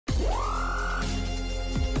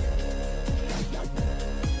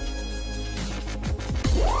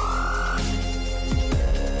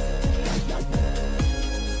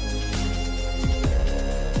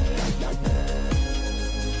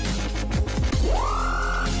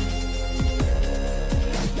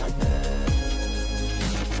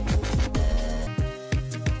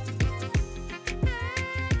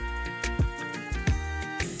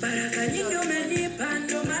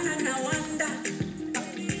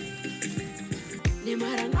Ni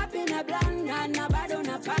mara ngapi na blanda na bado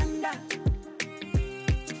napanda.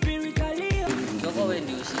 Spiritually. Ngoko wewe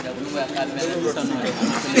ndio shida kubwa ya kamera sana.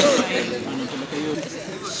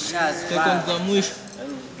 Seconds za mwisho.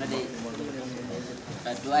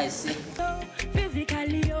 Advice.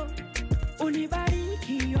 Physically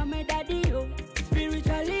unibariki wamedadio.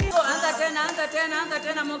 Spiritually. Anza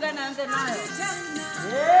tena moga na anze nayo.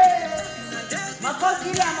 Makofi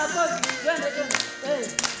ile makofi. Twende.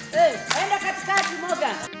 Aenda katikati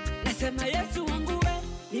moga. Nasema Yesu wangu we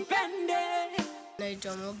nipende.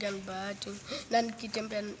 Naitwa Morgan Bahati na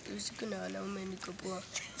nikitembea usiku na wanaume niko poa.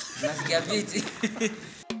 Nasikia viti.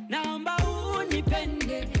 Naomba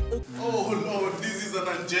unipende. Oh Lord, this is an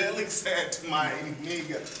angelic set, my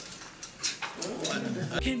nigga.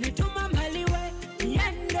 Kinituma mbali we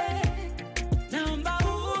niende. Naomba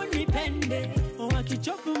unipende.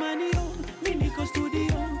 Wakichopu manio, mimi niko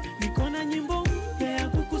studio. Niko na nyimbo mpya ya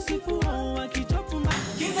kukusifu. Wakichopu manio.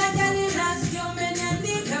 Kigajani nasio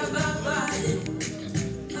umeniandika baba.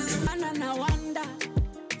 Ana na wanda.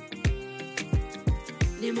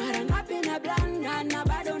 Ni mara ngapi na blanda na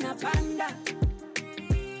bado napanda.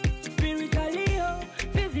 Spiritually,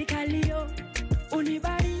 physically,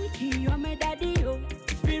 unibariki wamedadio.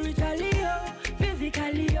 Spiritually,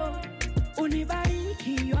 physically,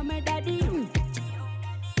 unibariki wamedadio.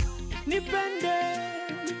 Nipende,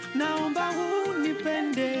 naomba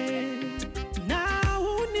unipende. Na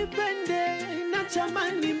unipende,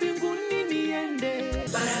 natamani mbinguni niende.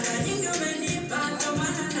 Baraka nyingi umenipa ndo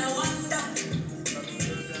maana na wanda.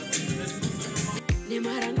 Ni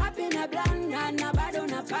mara ngapi na blanda na bado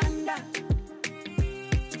napanda.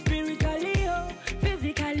 Spiritually,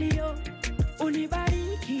 physically,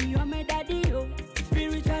 unibariki wamedadio.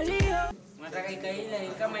 Spiritually, Nataka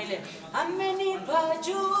ikaile kama ile. amenipa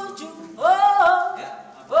juju.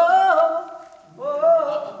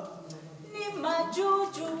 Ni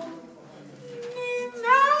majuju.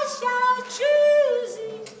 Nimesha choose.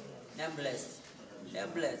 Damn bless.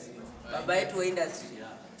 Baba yetu wa industry.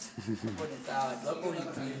 Hapo ni sawa. Hapo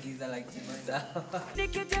ulituingiza lakini sawa.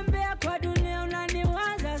 Nikitembea kwa dunia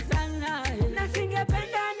unaniwaza sana. Na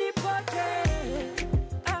singependa nipote.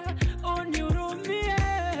 Unihurumie.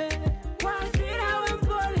 Kwa hasira we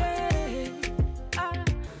mpole.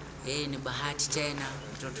 Ni Bahati tena,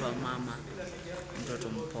 mtoto wa mama, mtoto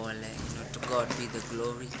mpole. To God be the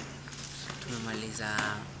glory. Tumemaliza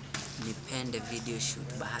Nipende video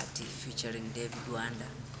shoot Bahati featuring David Wanda.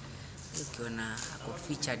 Ukiona ako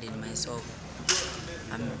featured in my song.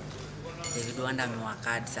 David Wanda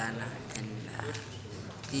amewakad sana and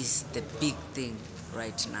this is the big thing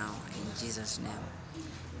right now in Jesus name.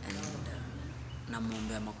 And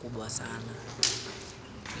namuombea makubwa sana.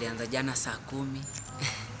 Tulianza jana saa 10.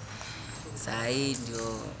 Saa hii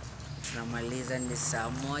ndio tunamaliza ni saa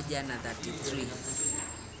 1:33.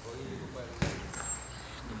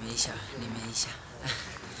 Nimeisha.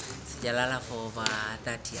 Sijalala for over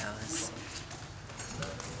 30 hours.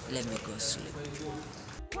 Let me go sleep.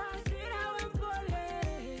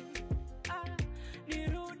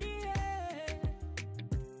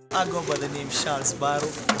 I go by the name Charles Barrow,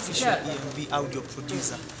 official EMB audio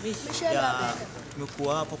producer. Yeah,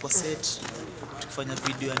 nimekuwa hapa kwa set tukifanya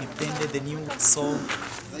video ya Nipende, the new song,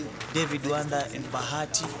 David Wanda and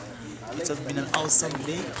Bahati. It has been an awesome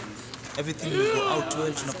day. Everything will go out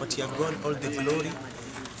well. Tunapatia God all the glory.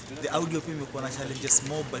 The audio pia imekuwa na challenges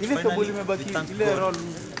more, but finally we thank God.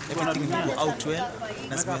 Everything will go out well.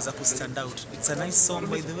 Na zimeweza ku stand out. It's a nice song,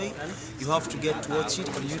 by the way. You have to get to watch it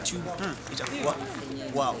on YouTube. Itakuwa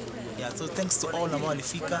wow. Yeah, so thanks to all ambao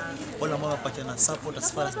walifika, all ambao wapata na support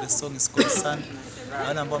as far as the song is concerned. Na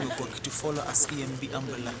wale ambao wamekuwa follow as EMB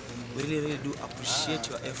umbrella. We really do appreciate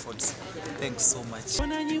your efforts. Thanks so much.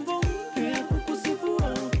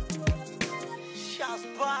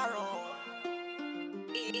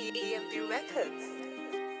 EMB Records.